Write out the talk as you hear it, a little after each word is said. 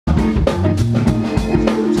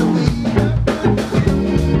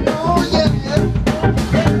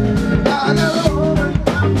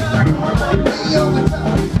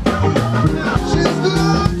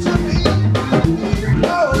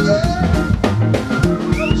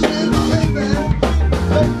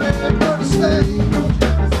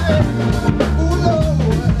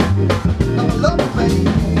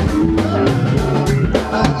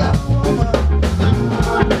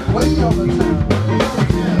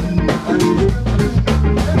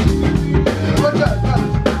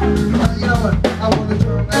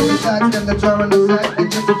drum and the sax,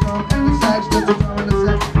 just the drum and the sax, just the drum and the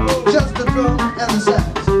sax, just the drum and the sax,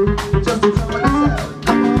 just the drum and the sax.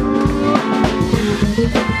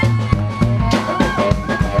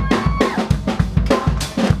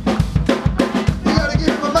 You gotta give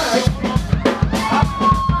him a mic.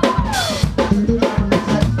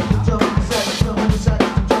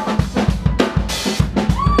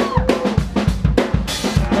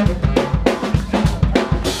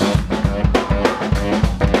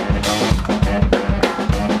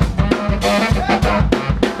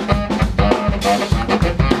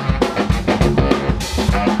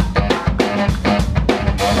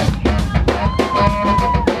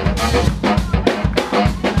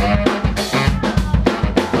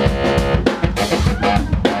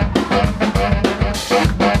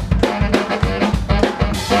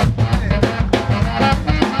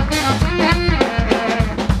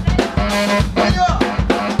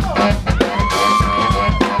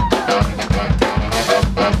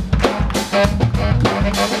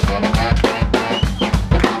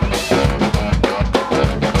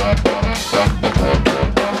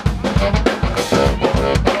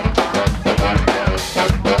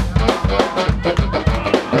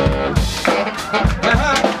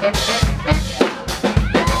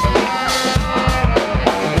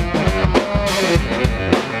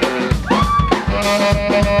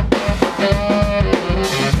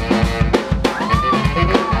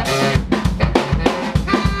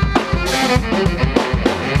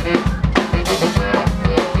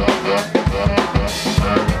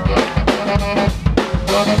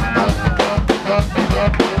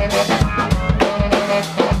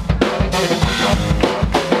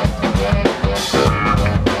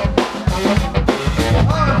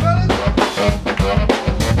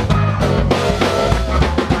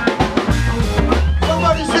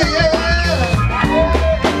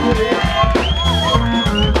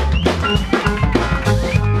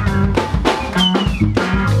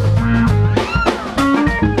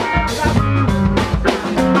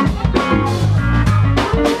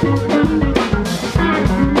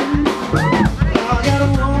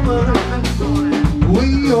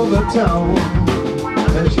 Town,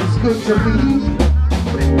 and she's good to me.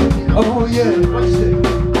 Oh yeah, what's it?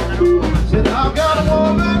 Said I've got a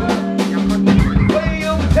woman way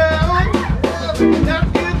uptown, that's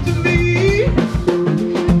good to me.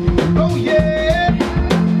 Oh yeah,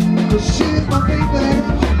 'cause she's my baby,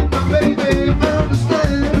 she's my baby. I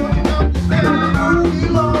understand, oh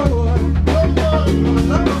Lord, oh Lord,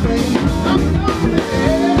 love me,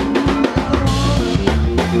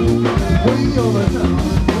 way over town.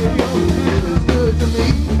 It's good to me.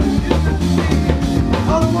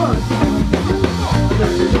 All at once.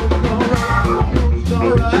 It's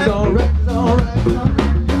alright. It's alright. It's alright.